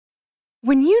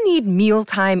When you need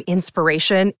mealtime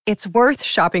inspiration, it's worth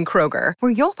shopping Kroger,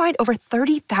 where you'll find over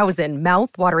 30,000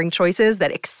 mouth-watering choices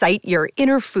that excite your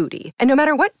inner foodie. And no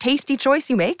matter what tasty choice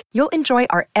you make, you'll enjoy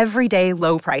our everyday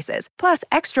low prices, plus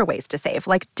extra ways to save,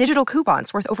 like digital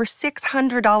coupons worth over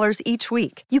 $600 each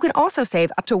week. You can also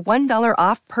save up to $1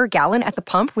 off per gallon at the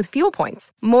pump with fuel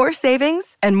points. More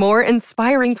savings and more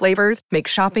inspiring flavors make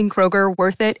shopping Kroger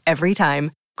worth it every time.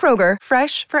 Kroger,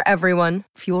 fresh for everyone.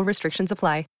 Fuel restrictions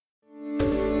apply.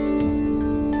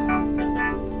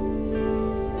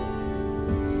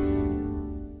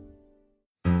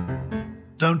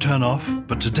 Don't turn off,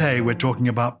 but today we're talking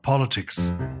about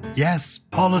politics. Yes,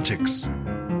 politics.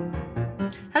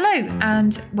 Hello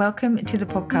and welcome to the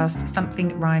podcast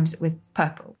Something Rhymes with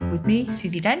Purple. With me,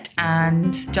 Susie Dent,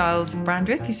 and Giles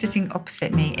Brandreth, who's sitting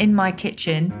opposite me in my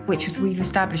kitchen, which, as we've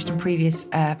established in previous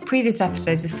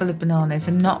episodes, is full of bananas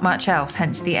and not much else,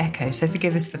 hence the echo. So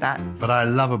forgive us for that. But I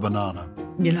love a banana.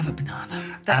 You love a banana.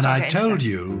 And I told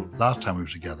you last time we were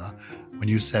together, when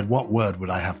you said, what word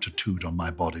would I have tattooed on my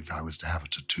body if I was to have a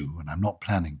tattoo? And I'm not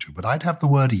planning to, but I'd have the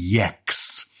word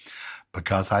yex,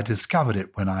 because I discovered it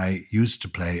when I used to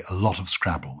play a lot of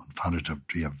Scrabble and found it to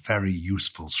be a very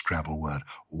useful Scrabble word,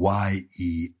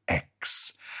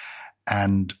 Y-E-X.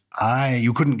 And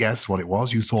you couldn't guess what it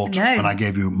was. You thought, when I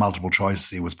gave you multiple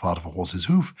choice, it was part of a horse's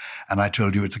hoof. And I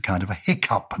told you it's a kind of a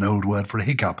hiccup, an old word for a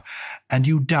hiccup. And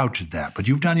you doubted that. But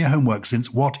you've done your homework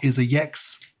since. What is a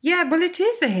yex? Yeah, well, it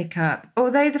is a hiccup.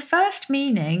 Although the first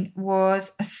meaning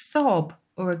was a sob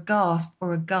or a gasp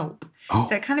or a gulp. Oh.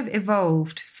 So it kind of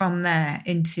evolved from there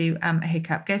into a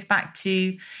hiccup. Goes back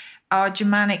to our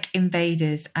Germanic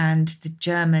invaders and the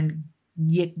German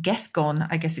Gesgon,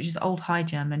 I guess, which is Old High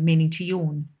German, meaning to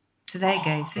yawn. So there you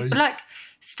go. So it's like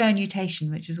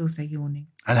sternutation, which is also yawning.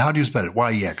 And how do you spell it?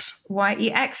 Y-E-X?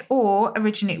 Y-E-X, or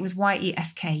originally it was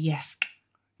Y-E-S-K, yesk.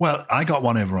 Well, I got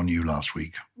one over on you last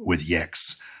week with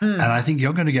yex, and I think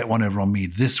you're going to get one over on me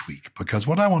this week, because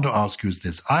what I want to ask you is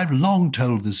this. I've long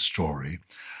told this story.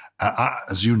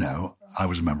 As you know, I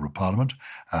was a member of Parliament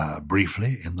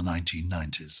briefly in the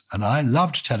 1990s, and I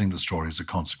loved telling the story as a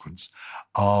consequence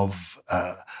of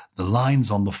the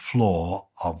lines on the floor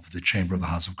of the Chamber of the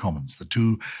House of Commons. The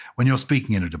two, when you're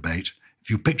speaking in a debate, if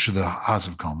you picture the House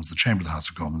of Commons, the Chamber of the House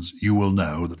of Commons, you will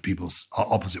know that people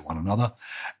are opposite one another.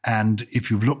 And if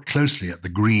you've looked closely at the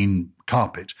green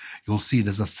carpet, you'll see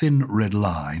there's a thin red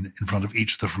line in front of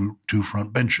each of the two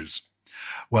front benches.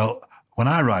 Well, when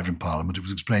I arrived in Parliament, it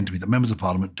was explained to me that members of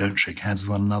Parliament don't shake hands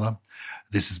with one another.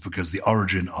 This is because the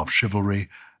origin of chivalry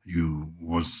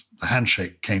the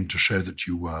handshake came to show that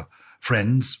you were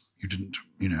friends. You didn't,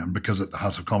 and because at the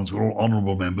House of Commons we're all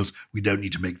honourable members, we don't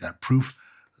need to make that proof.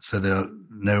 So there are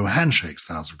no handshakes,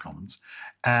 the House of Commons,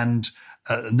 and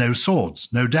no swords,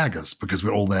 no daggers, because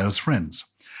we're all there as friends.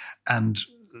 And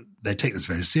they take this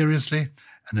very seriously.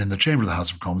 And in the Chamber of the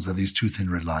House of Commons, there are these two thin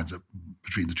red lines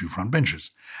between the two front benches.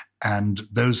 And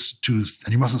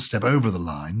you mustn't step over the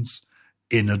lines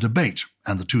in a debate.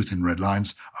 And the two thin red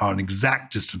lines are an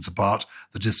exact distance apart.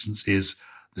 The distance is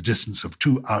the distance of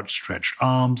two outstretched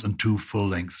arms and two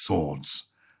full-length swords.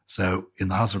 So in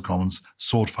the House of Commons,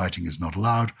 sword fighting is not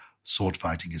allowed. Sword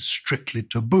fighting is strictly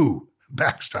taboo.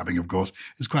 Backstabbing, of course,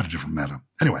 is quite a different matter.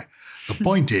 Anyway, the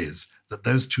point is that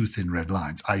those two thin red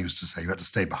lines, I used to say you had to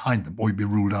stay behind them or you'd be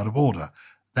ruled out of order.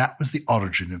 That was the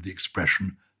origin of the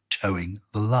expression towing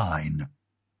the line.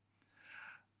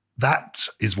 That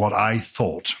is what I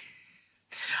thought.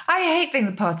 I hate being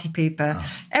the party pooper.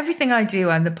 Oh. Everything I do,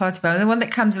 I'm the party pooper. I'm the one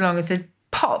that comes along and says,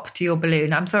 pop to your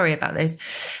balloon. I'm sorry about this.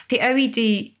 The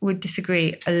OED would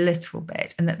disagree a little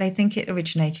bit, and that they think it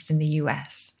originated in the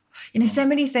US. So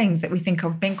many things that we think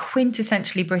of being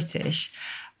quintessentially British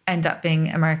end up being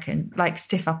American, like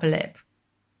stiff upper lip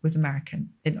was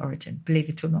American in origin, believe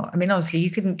it or not. I mean, honestly, you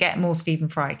couldn't get more Stephen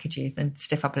Fry, could you, than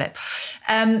stiff upper lip.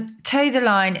 Toe the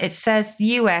line, it says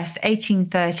US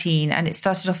 1813, and it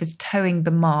started off as towing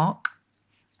the mark,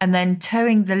 and then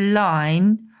towing the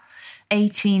line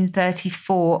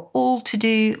 1834, all to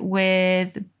do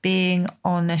with being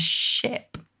on a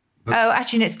ship.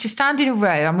 Actually, it's to stand in a row.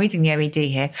 I'm reading the OED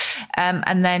here.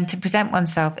 And then to present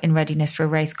oneself in readiness for a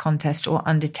race, contest or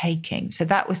undertaking. So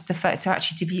that was the first. So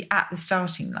actually to be at the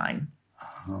starting line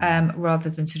rather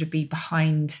than sort of be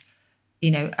behind,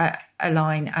 a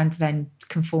line and then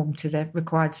conform to the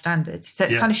required standards. So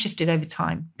it's kind of shifted over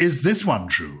time. Is this one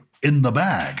true? In the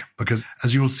bag, because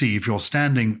as you'll see, if you're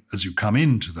standing as you come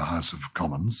into the House of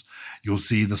Commons, you'll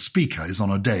see the Speaker is on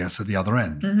a dais at the other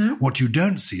end. Mm-hmm. What you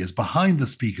don't see is behind the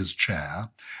Speaker's chair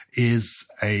is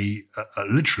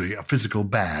literally a physical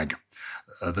bag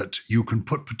that you can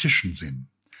put petitions in.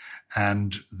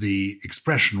 And the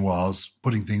expression was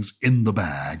putting things in the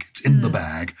bag. It's in the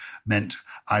bag meant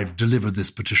I've delivered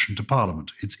this petition to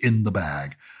Parliament. It's in the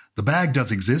bag. The bag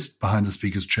does exist behind the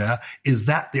Speaker's chair. Is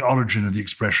that the origin of the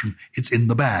expression, it's in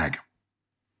the bag?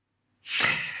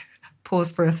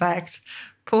 Pause for effect.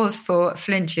 Pause for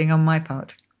flinching on my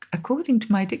part. According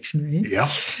to my dictionary,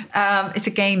 it's a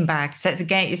game bag. So it's a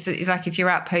game. It's like if you're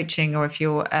out poaching or if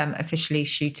you're officially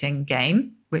shooting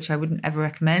game, which I wouldn't ever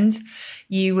recommend.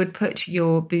 You would put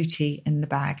your booty in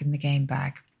the game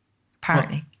bag.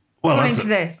 Apparently, according to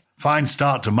this. Fine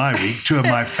start to my week. Two of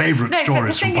my favourite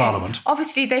stories from Parliament.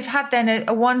 Obviously, they've had then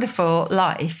a wonderful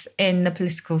life in the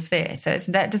political sphere. So it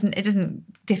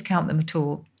doesn't discount them at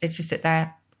all. It's just that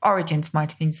their origins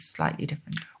might have been slightly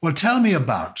different. Well, tell me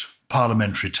about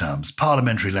parliamentary terms,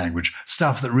 parliamentary language,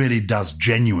 stuff that really does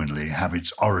genuinely have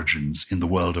its origins in the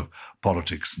world of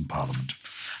politics and Parliament.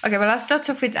 Okay, well, I'll start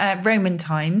off with Roman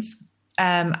times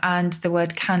and the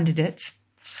word candidate.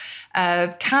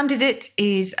 Candidate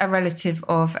is a relative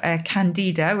of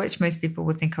candida, which most people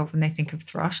would think of when they think of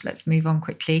thrush. Let's move on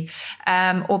quickly.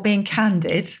 Or being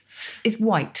candid is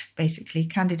white, basically.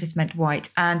 Candidus meant white.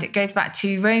 And it goes back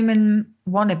to Roman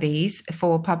wannabes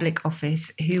for public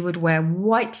office who would wear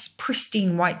white,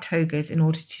 pristine white togas in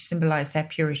order to symbolise their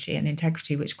purity and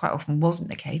integrity, which quite often wasn't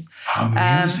the case. How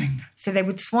amusing. So they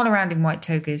would swan around in white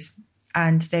togas,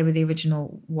 and they were the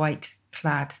original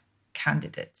white-clad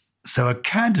candidates. So a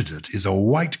candidate is a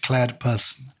white-clad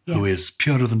person who is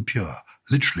purer than pure,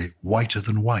 literally whiter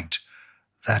than white.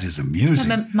 That is amusing.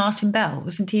 Remember Martin Bell,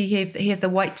 wasn't he? He had the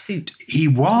white suit. He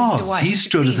was. He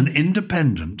stood as an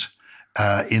independent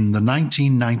in the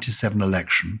 1997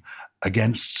 election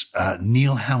against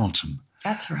Neil Hamilton.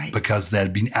 That's right. Because there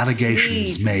had been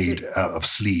allegations made of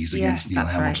sleaze against Neil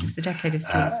Hamilton. Right. It was the decade of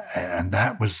sleaze. And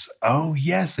that was, and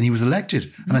he was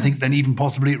elected. And I think then even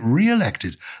possibly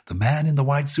re-elected. The man in the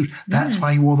white suit. That's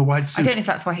why he wore the white suit. I don't know if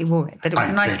that's why he wore it, but it was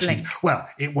a nice link. Well,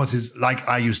 it was his, like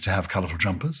I used to have colourful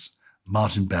jumpers.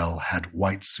 Martin Bell had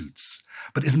white suits.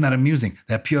 But isn't that amusing?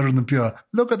 They're purer than pure.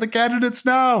 Look at the candidates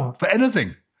now for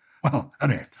anything. Well,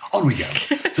 anyway, on we go.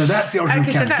 So that's the origin of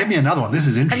candidate. Give me another one. This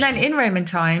is interesting. And then in Roman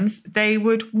times, they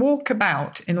would walk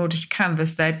about in order to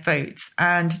canvass their votes.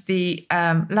 And the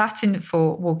Latin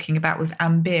for walking about was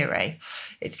ambire.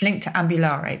 It's linked to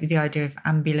ambulare, with the idea of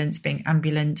ambulance being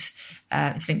ambulant.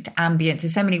 It's linked to ambient.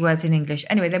 There's so many words in English.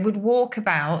 Anyway, they would walk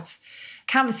about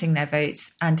canvassing their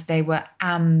votes, and they were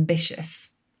ambitious.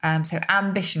 So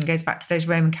ambition goes back to those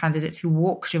Roman candidates who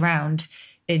walked around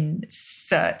in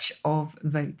search of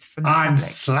votes from the public. I'm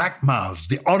slack-mouthed.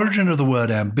 The origin of the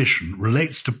word ambition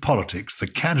relates to politics. The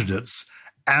candidates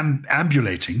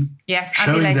ambulating,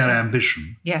 showing their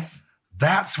ambition. Yes.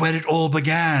 That's where it all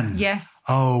began. Yes.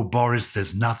 Oh, Boris,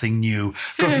 there's nothing new.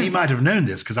 Because he might have known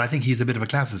this, because I think he's a bit of a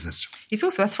classicist. He's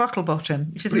also a throttle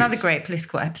bottom, which is another great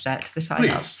political epithet that I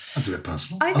love. That's a bit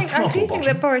personal. I do think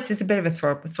that Boris is a bit of a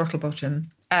throttle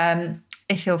bottom.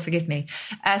 If he'll forgive me.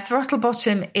 Throttle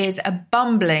bottom is a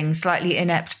bumbling, slightly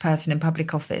inept person in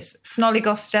public office.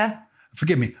 Snollygoster.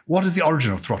 Forgive me, what is the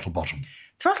origin of throttle bottom?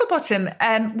 Throttle bottom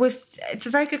it's a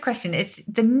very good question. It's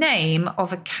the name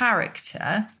of a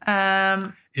character.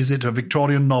 Is it a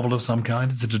Victorian novel of some kind?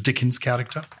 Is it a Dickens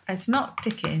character? It's not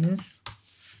Dickens.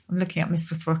 I'm looking at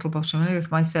Mr. Throttlebottom. I'm looking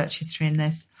at my search history in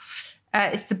this.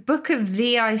 It's the Book of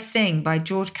Thee I Sing by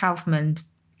George Kaufman.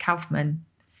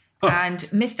 And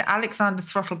Mr. Alexander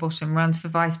Throttlebottom runs for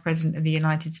Vice President of the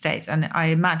United States. And I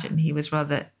imagine he was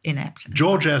rather inept.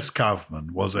 George S.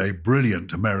 Kaufman was a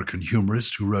brilliant American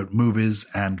humorist who wrote movies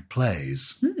and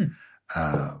plays.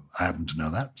 I happen to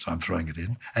know that, so I'm throwing it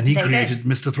in. And he created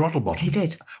Mr. Throttlebottom. He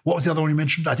did. What was the other one you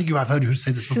mentioned? I think I've heard you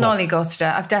say this before.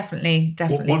 Snollygoster. I've definitely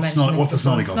what's mentioned what's a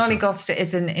Snollygoster? Snollygoster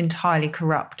is an entirely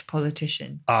corrupt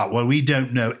politician. Well, we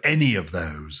don't know any of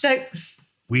those.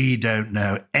 We don't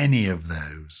know any of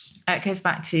those. It goes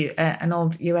back to an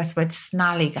old US word,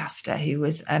 snallygaster, who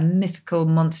was a mythical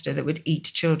monster that would eat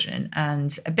children.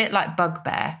 And a bit like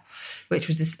bugbear, which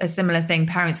was a similar thing.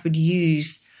 Parents would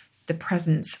use the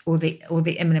presence or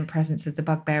the imminent presence of the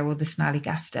bugbear or the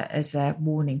snallygaster as a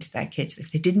warning to their kids.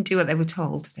 If they didn't do what they were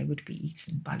told, they would be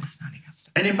eaten by the snallygaster.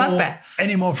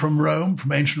 Any more from Rome,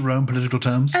 from ancient Rome, political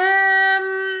terms?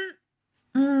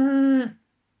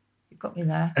 Got me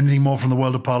there. Anything more from the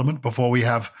world of Parliament before we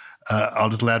have our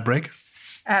little ad break?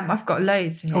 I've got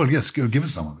loads here. Oh, yes, give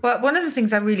us some of it. Well, one of the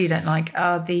things I really don't like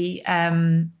are the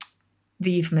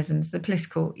euphemisms, the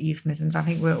political euphemisms. I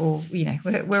think we're all,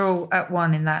 we're all at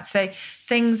one in that. So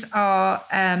things are,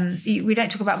 we don't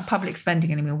talk about public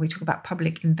spending anymore. We talk about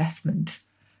public investment.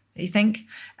 You think?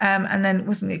 And then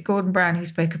wasn't it Gordon Brown who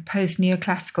spoke of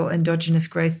post-neoclassical endogenous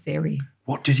growth theory?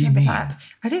 What did he mean? That.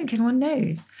 I don't think anyone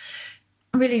knows.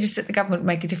 Really just that the government would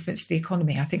make a difference to the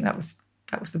economy. I think that was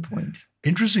the point.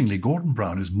 Interestingly, Gordon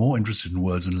Brown is more interested in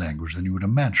words and language than you would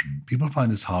imagine. People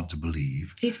find this hard to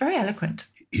believe. He's very eloquent.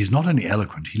 He's not only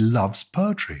eloquent, he loves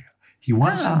poetry. He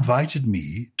once invited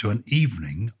me to an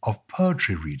evening of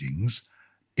poetry readings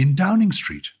in Downing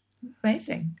Street.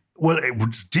 Amazing. Well,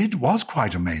 it was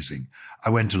quite amazing. I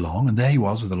went along and there he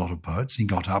was with a lot of poets. He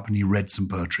got up and he read some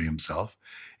poetry himself.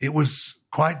 It was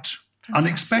quite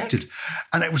unexpected.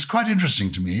 And it was quite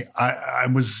interesting to me.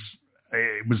 An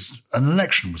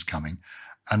election was coming.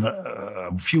 And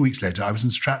a few weeks later, I was in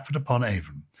Stratford upon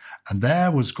Avon. And there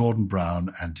was Gordon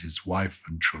Brown and his wife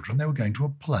and children. They were going to a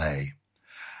play.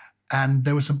 And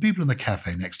there were some people in the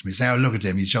cafe next to me saying, oh, look at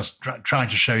him. He's just trying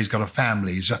to show he's got a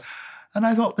family. And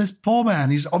I thought, this poor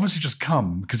man, he's obviously just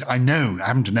come because I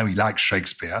happen to know he likes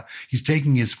Shakespeare. He's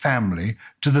taking his family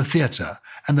to the theatre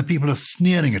and the people are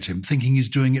sneering at him, thinking he's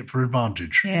doing it for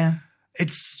advantage. Yeah.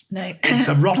 It's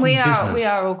a rotten business. We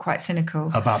are all quite cynical.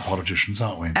 About politicians,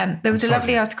 aren't we? There was a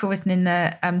lovely article written in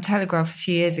the Telegraph a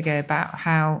few years ago about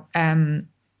how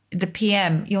the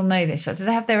PM, you'll know this, right? So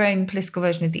they have their own political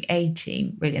version of the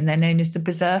A-team, really, and they're known as the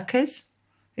Berserkers.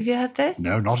 Have you heard this?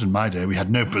 No, not in my day. We had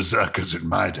no berserkers in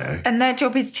my day. And their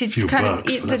job is to kind of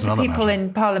the people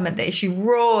in Parliament that issue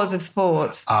roars of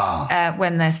sport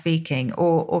when they're speaking,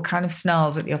 or kind of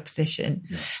snarls at the opposition.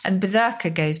 Yes. And berserker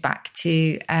goes back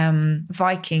to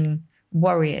Viking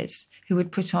warriors who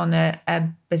would put on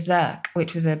a berserk,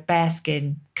 which was a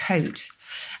bearskin coat,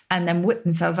 and then whip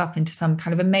themselves up into some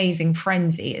kind of amazing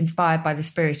frenzy inspired by the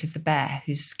spirit of the bear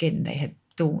whose skin they had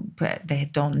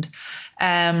donned,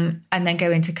 and then go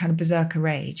into kind of berserker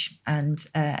rage and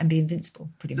be invincible,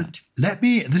 pretty much.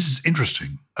 This is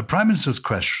interesting. At Prime Minister's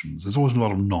questions, there's always a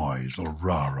lot of noise, a lot of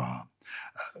rah-rah,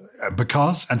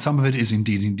 because, and some of it is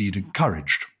indeed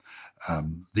encouraged.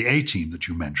 The A-team that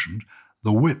you mentioned,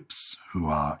 the whips who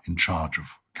are in charge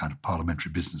of kind of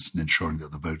parliamentary business and ensuring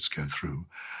that the votes go through,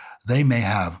 they may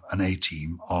have an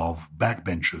A-team of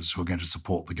backbenchers who are going to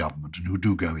support the government and who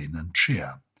do go in and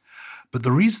cheer. But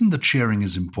the reason the cheering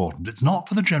is important, it's not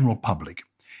for the general public,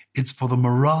 it's for the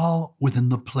morale within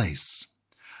the place.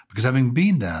 Because having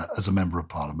been there as a member of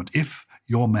Parliament, if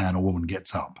your man or woman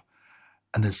gets up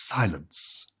and there's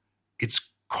silence, it's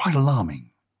quite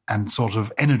alarming and sort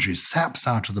of energy saps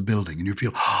out of the building and you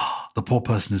feel, the poor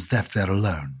person is left there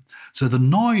alone. So the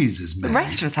noise is made. The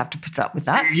rest of us have to put up with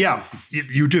that. Yeah,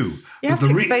 you do. You have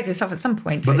to expose yourself at some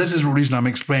point. But this is the reason I'm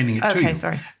explaining it to you. Okay,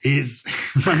 sorry. Is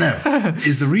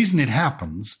the reason it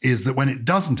happens is that when it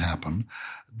doesn't happen,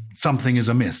 something is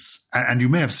amiss. And you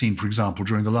may have seen, for example,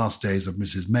 during the last days of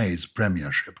Mrs. May's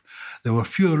premiership, there were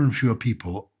fewer and fewer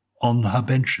people on her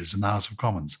benches in the House of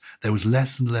Commons. There was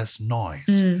less and less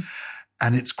noise.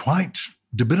 And it's quite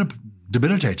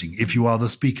debilitating if you are the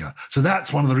speaker. So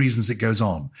that's one of the reasons it goes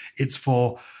on. It's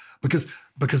because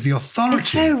the authority... It's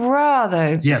so raw,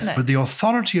 though. Yes, but the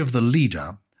authority of the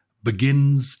leader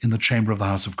begins in the chamber of the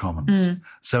House of Commons.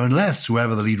 So unless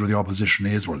whoever the leader of the opposition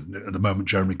is, well, at the moment,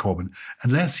 Jeremy Corbyn,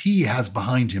 unless he has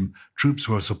behind him troops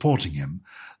who are supporting him,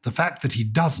 the fact that he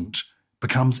doesn't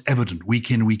becomes evident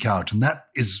week in, week out. And that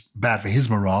is bad for his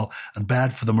morale and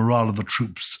bad for the morale of the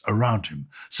troops around him.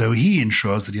 So he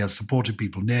ensures that he has supportive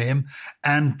people near him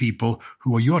and people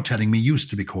who you're telling me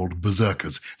used to be called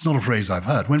berserkers. It's not a phrase I've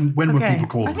heard. When were people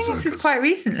called berserkers? I think this is quite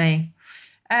recently.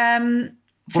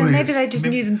 So maybe they just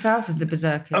knew themselves as the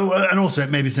berserkers. Oh, and also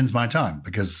maybe since my time,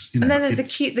 because, And then there's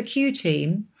the Q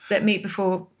team that meet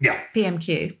before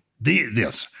PMQ.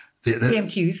 Yes. The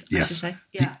PMQs, yes. I should say.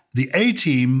 Yeah. The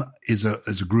A-team is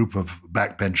a group of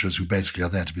backbenchers who basically are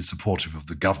there to be supportive of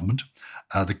the government.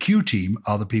 The Q team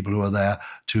are the people who are there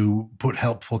to put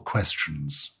helpful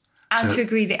questions. And to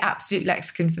agree the absolute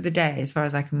lexicon for the day, as far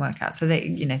as I can work out. So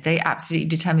they absolutely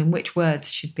determine which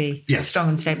words should be strong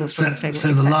and stable, strong and stable.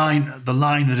 So the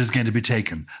line that is going to be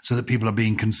taken so that people are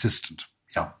being consistent.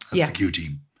 Yeah, that's the Q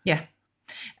team. Yeah.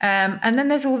 And then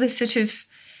there's all this sort of...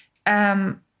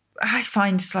 I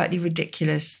find slightly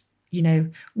ridiculous,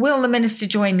 will the minister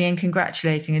join me in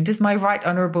congratulating? And does my right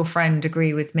honourable friend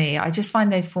agree with me? I just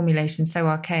find those formulations so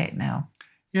archaic now.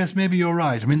 Yes, maybe you're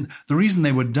right. I mean, the reason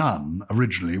they were done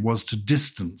originally was to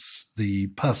distance the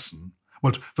person.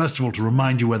 Well, first of all, to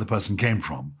remind you where the person came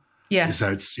from. Yeah.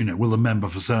 So it's, will the member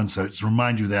for so-and-so, it's to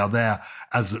remind you they are there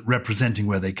as representing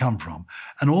where they come from.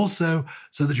 And also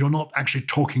so that you're not actually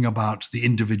talking about the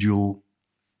individual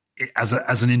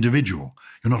as an individual.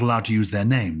 You're not allowed to use their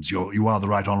names. You are the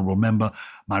right honourable member,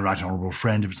 my right honourable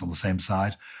friend, if it's on the same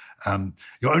side.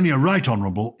 You're only a right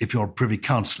honourable if you're a Privy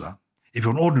Councillor. If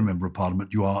you're an ordinary member of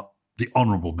Parliament, you are the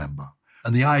honourable member.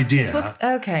 And the idea I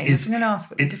was going to ask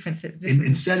what the difference is.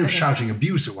 Instead of shouting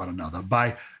abuse at one another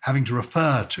by having to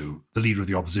refer to the leader of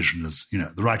the opposition as,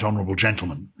 the right honourable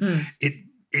gentleman,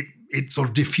 it sort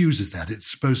of diffuses that. It's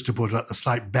supposed to put a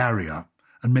slight barrier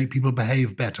and make people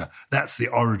behave better. That's the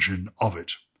origin of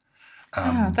it.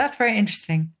 That's very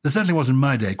interesting. There certainly was in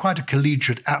my day quite a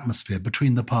collegiate atmosphere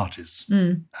between the parties,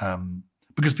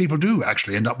 because people do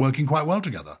actually end up working quite well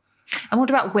together. And what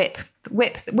about whip?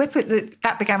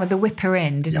 That began with the whipper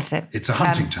in, didn't it? It's a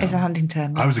hunting term. It's a hunting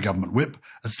term. I was a government whip.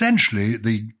 Essentially,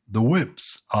 the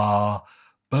whips are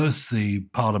both the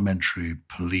parliamentary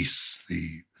police,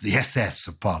 the SS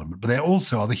of Parliament, but they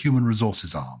also are the human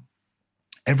resources arm.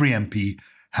 Every MP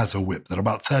has a whip. There are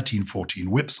about 13, 14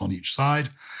 whips on each side,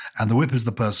 and the whip is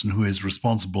the person who is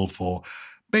responsible for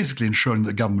basically ensuring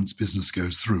that government's business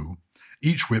goes through.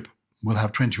 Each whip will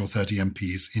have 20 or 30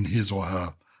 MPs in his or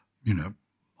her,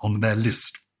 on their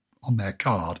list, on their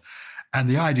card. And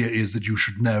the idea is that you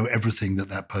should know everything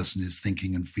that person is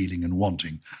thinking and feeling and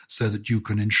wanting, so that you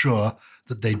can ensure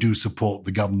that they do support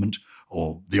the government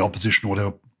or the opposition or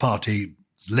whatever party's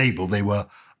label they were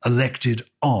elected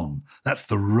on. That's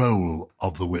the role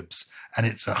of the whips. And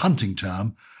it's a hunting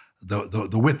term. The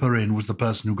whipper in was the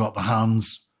person who got the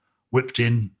hounds whipped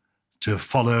in to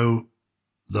follow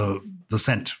the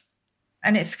scent.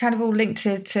 And it's kind of all linked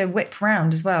to whip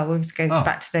round as well. It goes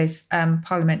back to those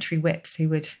parliamentary whips who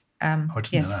would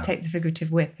take the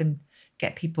figurative whip and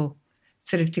get people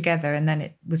sort of together, and then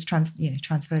it was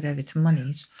transferred over to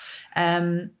monies.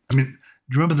 Do you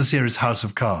remember the series House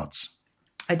of Cards?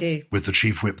 I do. With the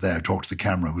chief whip there who talked to the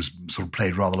camera, who's sort of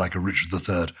played rather like a Richard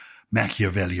III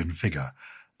Machiavellian figure.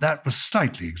 That was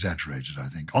slightly exaggerated, I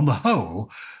think. On the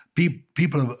whole,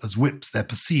 people as whips, they're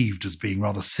perceived as being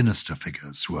rather sinister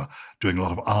figures who are doing a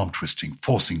lot of arm twisting,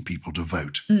 forcing people to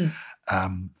vote.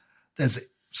 There's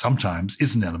sometimes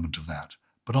is an element of that.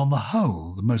 But on the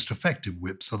whole, the most effective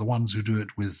whips are the ones who do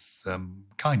it with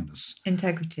kindness.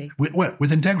 Integrity.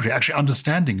 With integrity, actually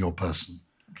understanding your person,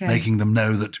 making them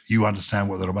know that you understand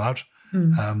what they're about.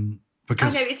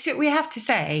 Because I know, we have to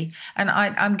say, and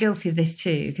I'm guilty of this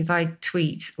too, because I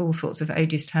tweet all sorts of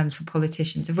odious terms for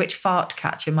politicians, of which fart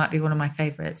catcher might be one of my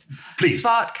favourites. Please.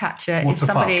 Fart catcher What's is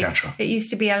somebody, a fart catcher? It used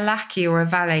to be a lackey or a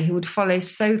valet who would follow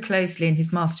so closely in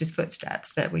his master's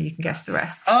footsteps that you can guess the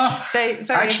rest. So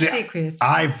very obsequious.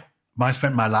 I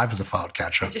spent my life as a fart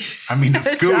catcher. At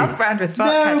school. Charles Brandreth,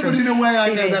 fart catcher. No, but in a way,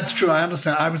 I know that's true. I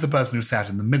understand. I was the person who sat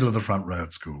in the middle of the front row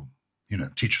at school.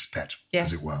 Teacher's pet,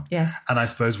 as it were. Yes. And I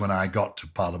suppose when I got to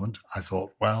Parliament, I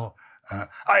thought,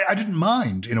 I didn't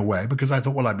mind in a way, because I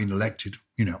thought, I've been elected,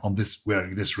 on this,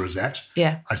 wearing this rosette.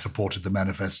 Yeah. I supported the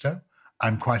manifesto.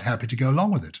 I'm quite happy to go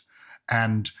along with it.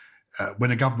 And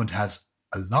when a government has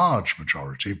a large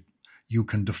majority, you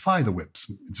can defy the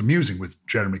whips. It's amusing with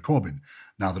Jeremy Corbyn,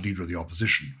 now the leader of the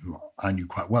opposition, who I knew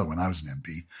quite well when I was an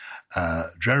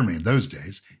MP. Jeremy, in those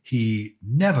days, he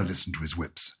never listened to his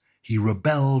whips. He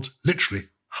rebelled literally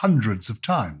hundreds of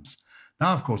times.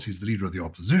 Now, of course, he's the leader of the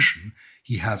opposition.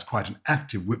 He has quite an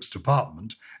active whips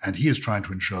department, and he is trying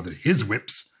to ensure that his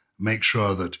whips make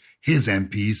sure that his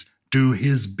MPs do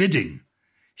his bidding.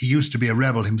 He used to be a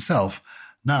rebel himself.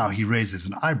 Now he raises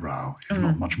an eyebrow, if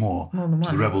not much more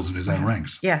to the rebels in his own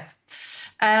ranks. Yes.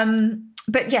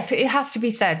 But yes, it has to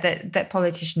be said that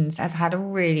politicians have had a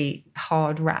really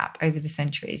hard rap over the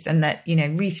centuries, and that,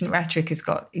 recent rhetoric has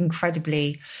got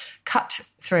incredibly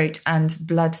cutthroat and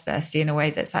bloodthirsty in a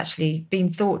way that's actually been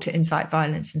thought to incite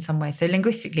violence in some way. So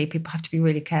linguistically, people have to be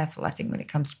really careful, I think, when it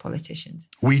comes to politicians.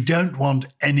 We don't want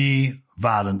any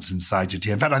violence incited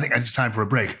here. In fact, I think it's time for a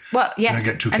break. Well, yes, don't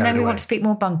get too and then we away. want to speak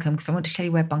more bunkum, because I want to tell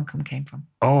you where bunkum came from.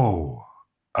 Oh,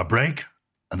 a break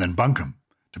and then bunkum.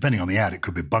 Depending on the ad, it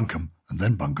could be bunkum and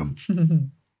then bunkum.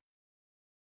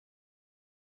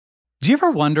 Do you ever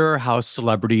wonder how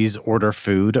celebrities order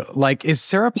food? Like, is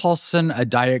Sarah Paulson a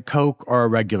Diet Coke or a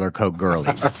regular Coke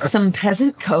girlie? Some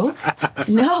peasant Coke?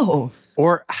 No.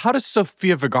 Or how does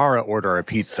Sofia Vergara order a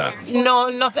pizza?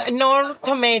 No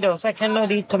tomatoes. I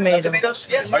cannot eat tomatoes.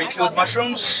 Are you cool with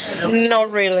mushrooms? Not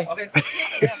really.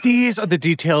 If these are the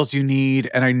details you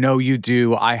need, and I know you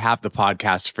do, I have the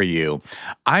podcast for you.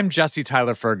 I'm Jesse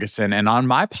Tyler Ferguson, and on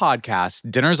my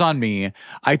podcast, Dinners on Me,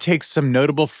 I take some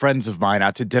notable friends of mine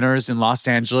out to dinners in Los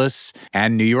Angeles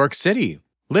and New York City.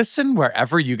 Listen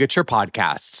wherever you get your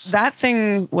podcasts. That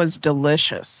thing was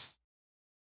delicious.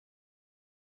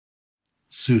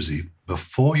 Susie,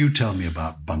 before you tell me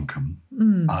about bunkum,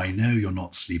 I know you're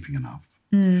not sleeping enough.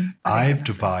 I've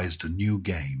devised a new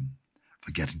game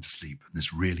for getting to sleep, and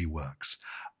this really works.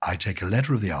 I take a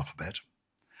letter of the alphabet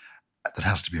that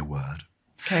has to be a word.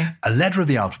 Okay. A letter of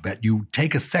the alphabet, you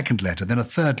take a second letter, then a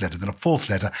third letter, then a fourth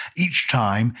letter. Each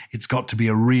time it's got to be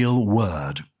a real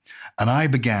word. And I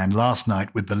began last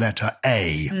night with the letter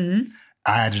A.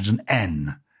 I added an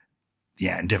N.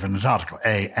 Yeah, indefinite article,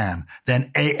 A-N. Then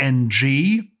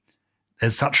A-N-G.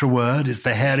 There's such a word. It's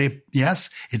the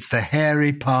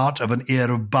hairy part of an ear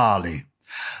of barley.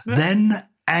 Then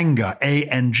anger,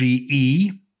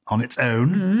 A-N-G-E, on its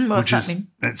own, What's which that mean?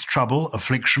 it's trouble,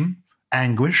 affliction,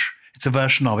 anguish. It's a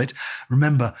version of it.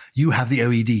 Remember, you have the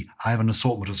OED. I have an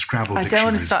assortment of Scrabble I dictionaries.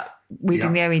 don't want to start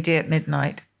reading the OED at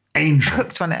midnight. Angel.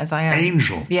 Hooked on it as I am.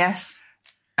 Angel. Yes.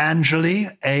 Angeli,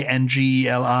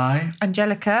 A-N-G-E-L-I.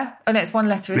 Angelica. Oh, no, it's one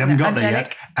letter, We isn't haven't it? got there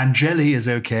Angelic. yet. Angeli is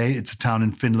okay. It's a town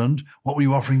in Finland. What were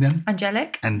you offering then?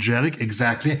 Angelic. Angelic,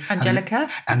 exactly. Angelica.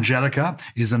 Angelica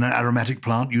is an aromatic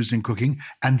plant used in cooking.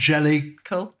 Angelic.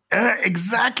 Cool.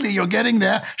 Exactly. You're getting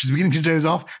there. She's beginning to doze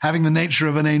off, having the nature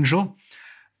of an angel.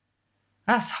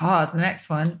 That's hard. The next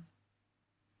one.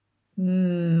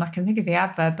 I can think of the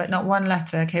adverb, but not one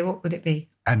letter. Okay, what would it be?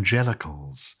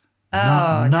 Angelicals.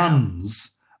 Oh,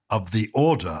 Nuns of the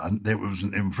order, and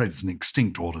I'm afraid it's an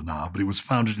extinct order now, but it was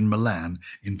founded in Milan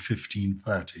in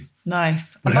 1530.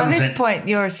 Nice. But it By hasn't this said- point,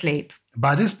 you're asleep.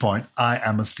 By this point, I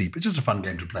am asleep. It's just a fun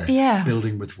game to play. Yeah.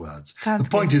 Building with words. Sounds the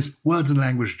point good. is, words and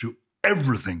language do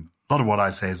everything. A lot of what I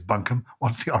say is bunkum.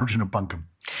 What's the origin of bunkum?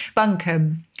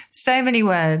 Bunkum. So many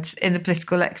words in the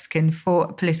political lexicon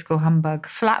for political humbug.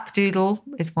 Flapdoodle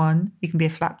is one. You can be a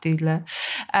flapdoodler.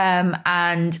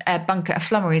 And bunker, a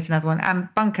flummery is another one. And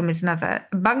bunkum is another.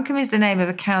 Bunkum is the name of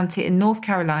a county in North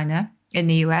Carolina in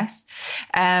the US.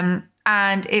 And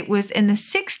it was in the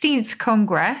 16th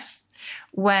Congress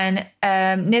when,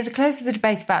 near the close of the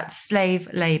debate about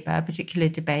slave labor, a particular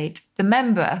debate, the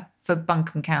member for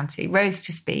Buncombe County rose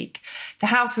to speak. The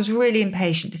House was really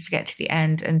impatient just to get to the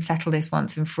end and settle this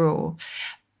once and for all.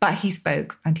 But he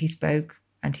spoke and he spoke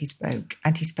and he spoke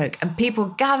and he spoke. And people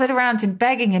gathered around him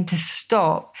begging him to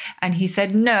stop. And he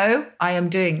said, no, I am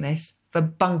doing this for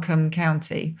Buncombe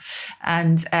County.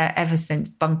 And ever since,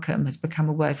 Buncombe has become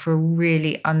a word for a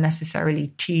really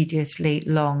unnecessarily, tediously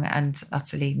long and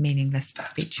utterly meaningless That's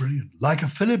speech. brilliant. Like a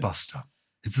filibuster.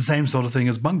 It's the same sort of thing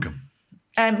as bunkum.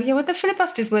 Yeah, well, the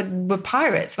filibusters were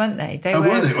pirates, weren't they? They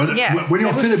Were they? Well, yes, when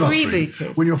you're they were filibustering,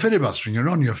 freebooters. when you're filibustering, you're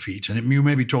on your feet, and you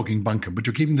may be talking bunkum, but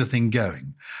you're keeping the thing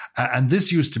going. And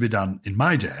this used to be done in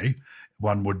my day.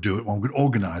 One would do it. One would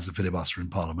organise a filibuster in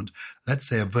Parliament. Let's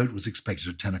say a vote was expected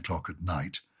at 10 o'clock at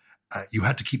night. You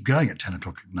had to keep going at 10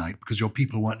 o'clock at night because your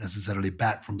people weren't necessarily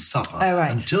back from supper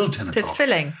until 10 o'clock. So it's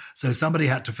filling. So somebody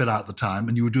had to fill out the time,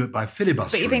 and you would do it by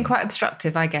filibustering. But you're being quite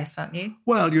obstructive, I guess, aren't you?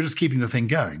 Well, you're just keeping the thing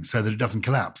going so that it doesn't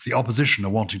collapse. The opposition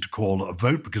are wanting to call a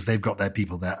vote because they've got their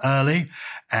people there early,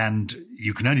 and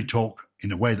you can only talk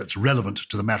in a way that's relevant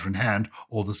to the matter in hand,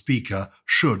 or the speaker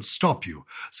should stop you.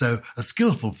 So a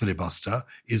skillful filibuster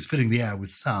is filling the air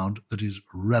with sound that is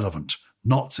relevant,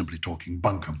 not simply talking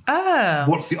bunkum. Oh.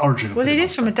 What's the origin of Well, filibuster? it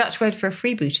is from a Dutch word for a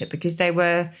freebooter because they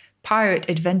were pirate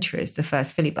adventurers, the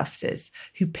first filibusters,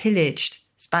 who pillaged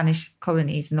Spanish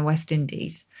colonies in the West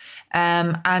Indies.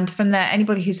 And from there,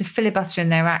 anybody who's a filibuster in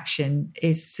their action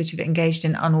is sort of engaged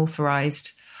in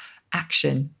unauthorized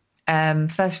action.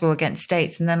 First of all, against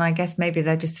states, and then I guess maybe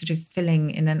they're just sort of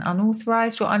filling in an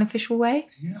unauthorized or unofficial way.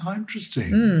 Yeah, how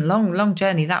interesting. Long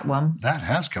journey, that one. That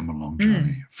has come a long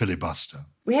journey, filibuster.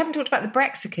 We haven't talked about the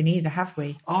Brexicon either, have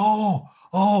we?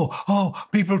 Oh,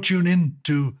 people tune in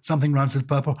to Something Rhymes with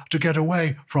Purple to get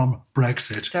away from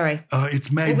Brexit. Sorry.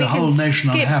 It's made Well, the we whole can nation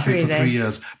skip unhappy through for 3 this.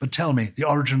 years. But tell me, the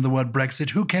origin of the word Brexit,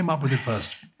 who came up with it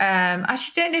first?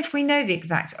 Actually, don't know if we know the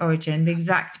exact origin, the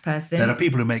exact person. There are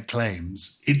people who make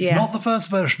claims. It's Yeah. not the first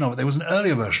version of it. There was an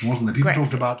earlier version, wasn't there? People Brexit.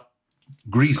 talked about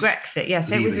Greece. Brexit,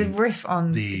 yes. It was a leaving riff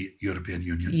on the European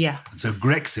Union. Yeah. And so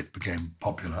Grexit became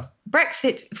popular.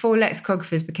 Brexit for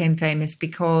lexicographers became famous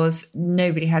because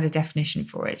nobody had a definition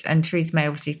for it. And Theresa May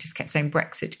obviously just kept saying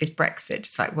Brexit is Brexit.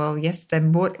 It's like, well, yes,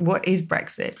 then what is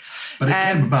Brexit? But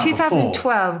it came about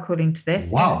 2012, according to this,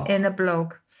 Wow. in a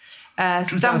blog.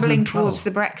 Stumbling 2012. towards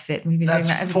the Brexit. We've been That's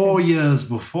doing that ever 4 since. years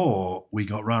before we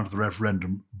got round to the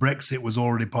referendum. Brexit was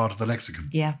already part of the lexicon.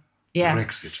 Yeah.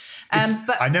 Brexit. It's,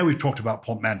 but- I know we've talked about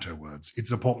portmanteau words. It's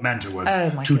a portmanteau words,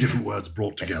 Oh, my two goodness. different words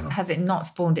brought together. Has it not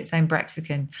spawned its own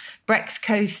Brexicon?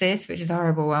 Brexcosis, which is a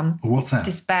horrible one. What's that?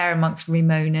 Despair amongst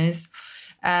remoaners.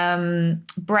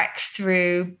 Brex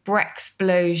through,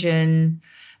 Brexplosion.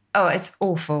 Oh, it's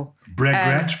awful.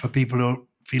 Regret for people who are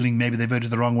feeling maybe they voted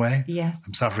the wrong way. Yes.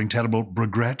 I'm suffering terrible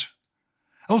regret.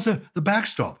 Also, the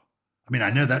backstop. I mean, I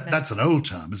know that's an old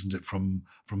term, isn't it, from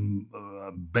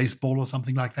baseball or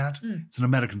something like that? It's an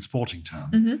American sporting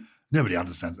term. Nobody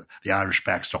understands it. The Irish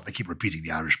backstop. They keep repeating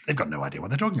the Irish. They've got no idea what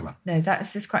they're talking about. No,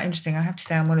 that's quite interesting. I have to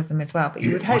say I'm one of them as well. But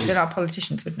you would hope that our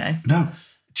politicians would know. No.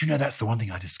 Do you know that's the one thing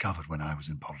I discovered when I was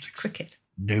in politics? Cricket.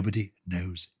 Nobody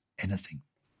knows anything.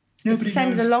 It's the same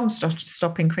as a long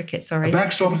stop in cricket, sorry. A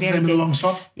backstop is the same as a long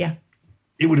stop? Yeah.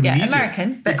 It would have been easier.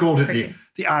 American, but they called it cricket.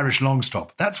 the Irish long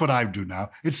stop. That's what I do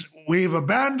now. We've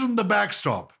abandoned the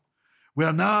backstop. We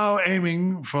are now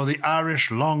aiming for the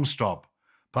Irish long stop.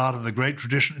 Part of the great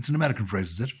tradition. It's an American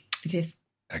phrase, is it? It is.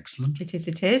 Excellent. It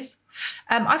is.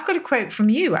 I've got a quote from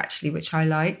you, actually, which I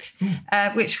liked,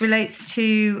 which relates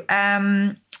to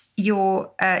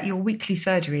your weekly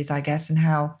surgeries, I guess, and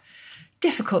how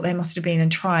difficult they must have been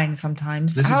and trying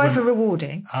sometimes, however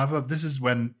rewarding. However, this is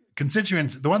when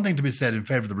constituents, the one thing to be said in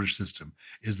favour of the British system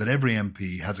is that every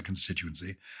MP has a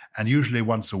constituency, and usually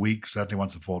once a week, certainly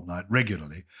once a fortnight,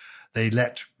 regularly, they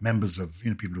let members of,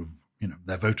 people who,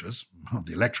 their voters,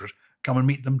 the electorate, come and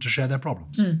meet them to share their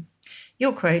problems.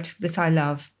 Your quote that I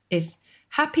love is,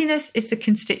 "Happiness is the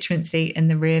constituency in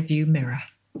the rearview mirror."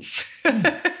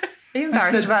 Are you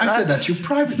embarrassed about that? I said that to you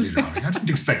privately, darling. I didn't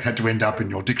expect that to end up in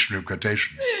your dictionary of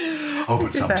quotations. Oh,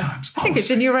 but sometimes. I think it's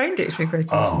in your own dictionary of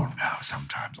quotations. Oh, no,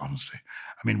 sometimes, honestly.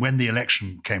 I mean, when the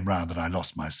election came round and I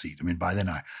lost my seat, by then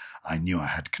I knew I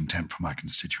had contempt for my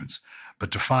constituents. But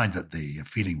to find that the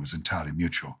feeling was entirely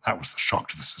mutual, that was the shock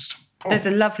to the system. There's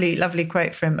a lovely, lovely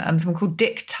quote from someone called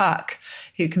Dick Tuck,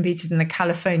 who competed in the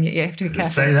California. You have to be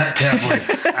careful. Say that carefully.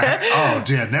 Oh,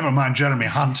 dear, never mind Jeremy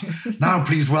Hunt. Now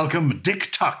please welcome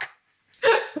Dick Tuck.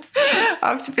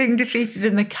 After being defeated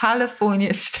in the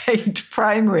California state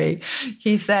primary,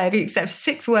 he said he accepts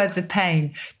 6 words of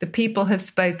pain. The people have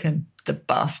spoken. The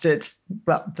bastards.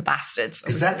 Well, the bastards.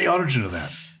 Is that the origin of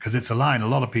that? Because it's a line a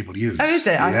lot of people use. Oh, is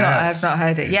it? I've not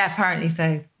heard it. Yeah, apparently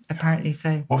so. Apparently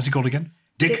so. What was he called again?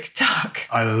 Dick Tuck.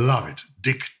 I love it.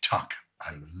 Dick Tuck.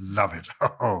 I love it.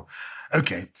 Oh,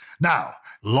 okay. Now,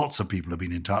 lots of people have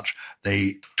been in touch.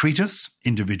 They tweet us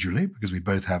individually because we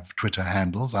both have Twitter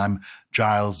handles. I'm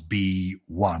Giles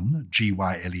B1,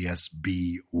 Giles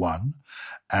B1,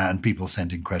 and people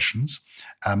send in questions.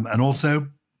 And also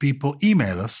people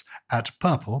email us at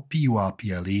purple,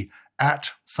 PURPLE,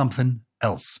 at something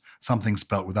else, something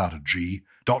spelt without a G,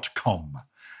 .com.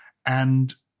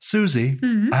 And Susie,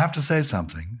 I have to say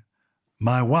something.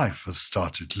 My wife has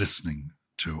started listening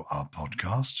to our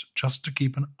podcast just to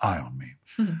keep an eye on me.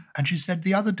 And she said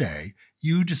the other day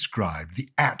you described the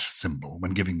 @ symbol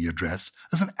when giving the address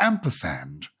as an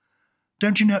ampersand.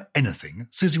 Don't you know anything?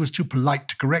 Susie was too polite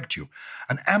to correct you.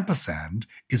 An ampersand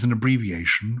is an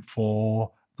abbreviation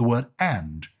for the word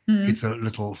and. It's a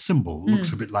little symbol,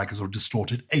 looks a bit like a sort of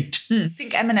distorted 8.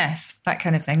 Think M&S, that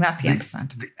kind of thing. That's the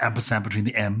ampersand. The ampersand between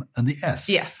the M and the S.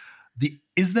 Yes.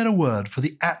 Is there a word for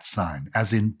the @ sign,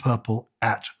 as in purple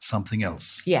 @ something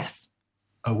else? Yes.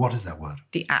 Oh, what is that word?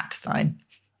 The @ sign.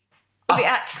 The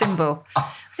 @ symbol.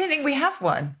 I don't think we have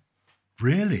one.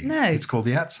 Really? No. It's called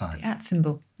the @ sign. The @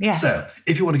 symbol. Yes. So,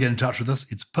 if you want to get in touch with us,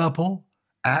 it's purple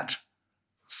 @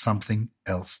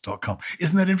 somethingelse.com.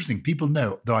 Isn't that interesting? People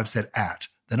know, though I've said @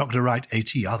 they're not going to write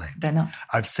AT, are they? They're not.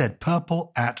 I've said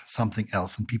purple @ something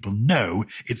else, and people know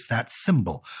it's that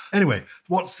symbol. Anyway,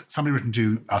 what's somebody written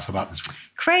to us about this week?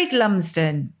 Craig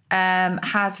Lumsden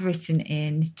has written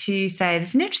in to say,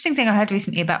 there's an interesting thing I heard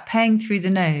recently about paying through the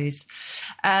nose.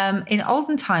 In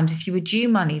olden times, if you were due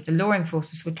money, the law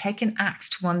enforcers would take an axe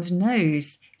to one's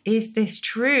nose. Is this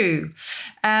true?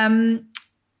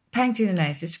 Paying through the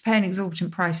nose is to pay an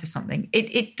exorbitant price for something.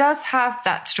 It does have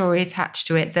that story attached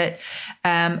to it that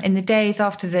in the days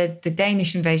after the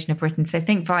Danish invasion of Britain, so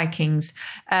think Vikings,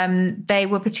 they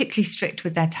were particularly strict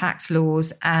with their tax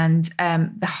laws, and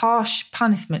the harsh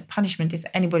punishment if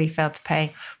anybody failed to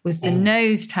pay was the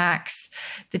nose tax.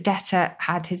 The debtor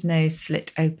had his nose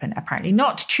slit open, apparently.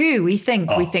 Not true, we think.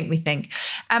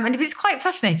 And it's quite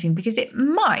fascinating because it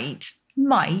might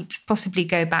possibly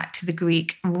go back to the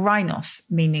Greek rhinos,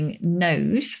 meaning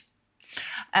nose.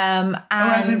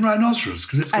 As in rhinoceros,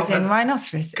 because it's got as in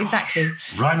rhinoceros, exactly.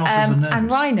 Rhinos is a nose. And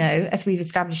rhino, as we've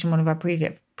established in one of our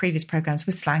previous programs,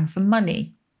 was slang for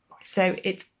money. So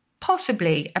it's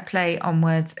possibly a play on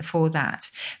words for that.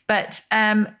 But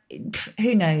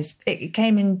who knows? It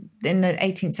came in the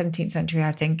 18th, 17th century,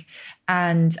 I think.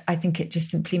 And I think it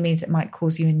just simply means it might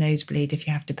cause you a nosebleed if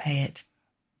you have to pay it.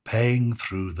 Paying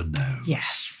through the nose.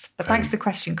 Yes. But thanks for the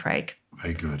question, Craig.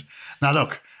 Very good. Now,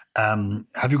 look,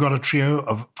 have you got a trio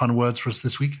of fun words for us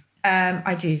this week?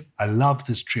 I do. I love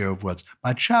this trio of words.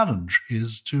 My challenge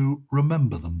is to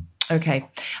remember them. Okay.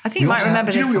 I think you might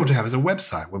remember this. We ought to have is a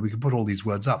website where we can put all these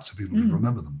words up so people can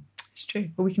remember them. It's true.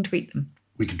 Or we can tweet them.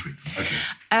 We can tweet them. Okay.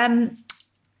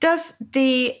 Does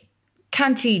the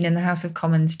canteen in the House of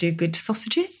Commons do good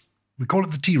sausages? We call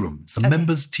it the tea room. It's the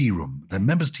members' tea room. The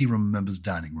members' tea room, members'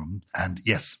 dining room. And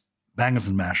yes, bangers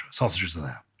and mash, sausages are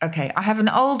there. Okay, I have an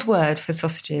old word for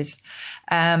sausages,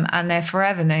 and they're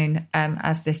forever known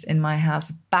as this in my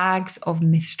house, bags of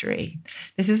mystery.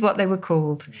 This is what they were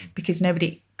called because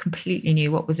nobody completely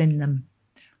knew what was in them.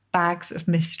 Bags of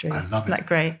mystery. I love it. Isn't that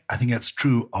great? I think that's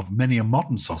true of many a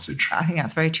modern sausage. I think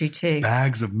that's very true too.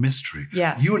 Bags of mystery.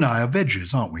 Yeah. You and I are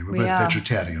veggies, aren't we? We're both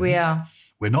vegetarians. We are.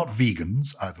 We're not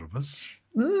vegans, either of us.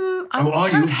 I'm are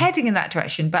kind you? of heading in that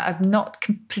direction, but I've not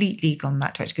completely gone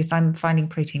that direction because I'm finding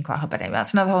protein quite hard. But anyway,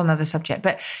 that's another whole other subject.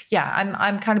 But yeah,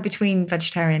 I'm kind of between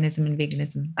vegetarianism and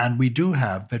veganism. And we do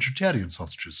have vegetarian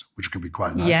sausages, which can be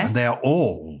quite nice. Yes. And they are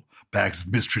all bags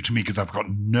of mystery to me because I've got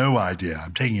no idea.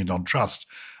 I'm taking it on trust.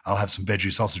 I'll have some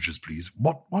veggie sausages, please.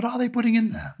 What are they putting in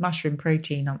there? Mushroom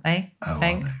protein, aren't they? Oh, are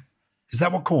they? Is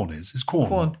that what corn is? Is corn?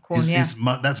 Corn, yeah.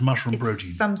 That's mushroom It's protein.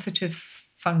 some sort of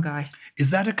fungi. Is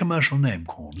that a commercial name,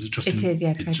 corn? Is it just? It is,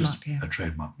 yeah, It's just trademarked, yeah. a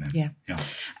trademark name. Yeah.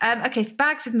 Okay, so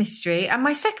bags of mystery. And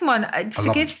my second one,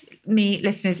 forgive me,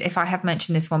 listeners, if I have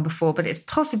mentioned this one before, but it's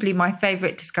possibly my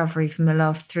favourite discovery from the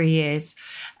last 3 years.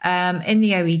 In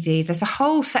the OED, there's a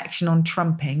whole section on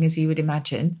trumping, as you would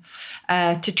imagine.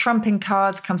 To trump in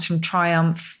cards comes from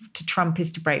triumph. To trump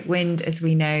is to break wind, as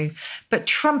we know. But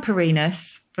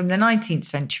trumperiness from the 19th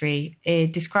century,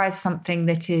 it describes something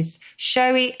that is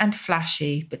showy and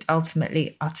flashy, but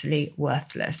ultimately utterly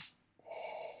worthless.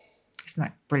 Isn't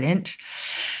that brilliant?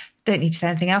 Don't need to say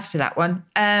anything else to that one.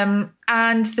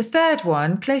 And the third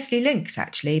one, closely linked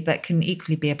actually, but can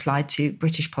equally be applied to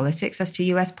British politics as to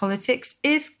US politics,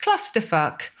 is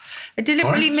clusterfuck. A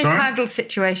deliberately mishandled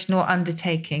situation or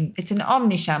undertaking. It's an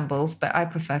omnishambles, but I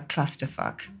prefer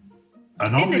clusterfuck.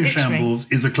 An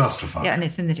omnishambles is a clusterfuck. Yeah, and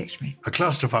it's in the dictionary. A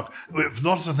clusterfuck. If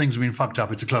lots of things have been fucked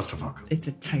up, it's a clusterfuck. It's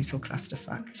a total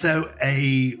clusterfuck. So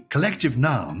a collective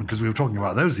noun, because we were talking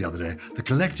about those the other day, the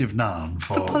collective noun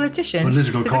for politicians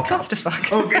political is a cock-ups. clusterfuck.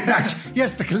 Oh, in fact,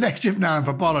 yes, the collective noun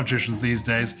for politicians these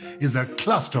days is a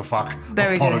clusterfuck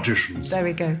of politicians. There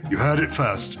we go. You heard it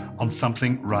first on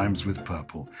Something Rhymes with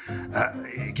Purple.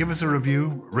 Give us a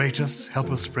review, rate us, help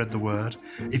us spread the word.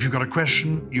 If you've got a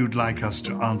question you'd like us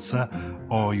to answer,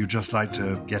 or you'd just like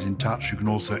to get in touch, you can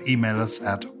also email us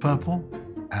at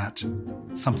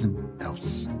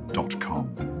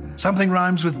purple@somethingelse.com. Something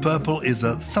Rhymes with Purple is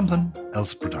a Something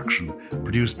Else production,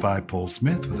 produced by Paul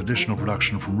Smith, with additional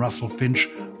production from Russell Finch,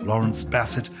 Lawrence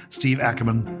Bassett, Steve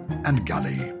Ackerman, and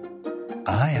Gully.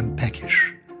 I am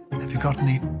peckish. Have you got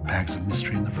any bags of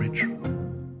mystery in the fridge?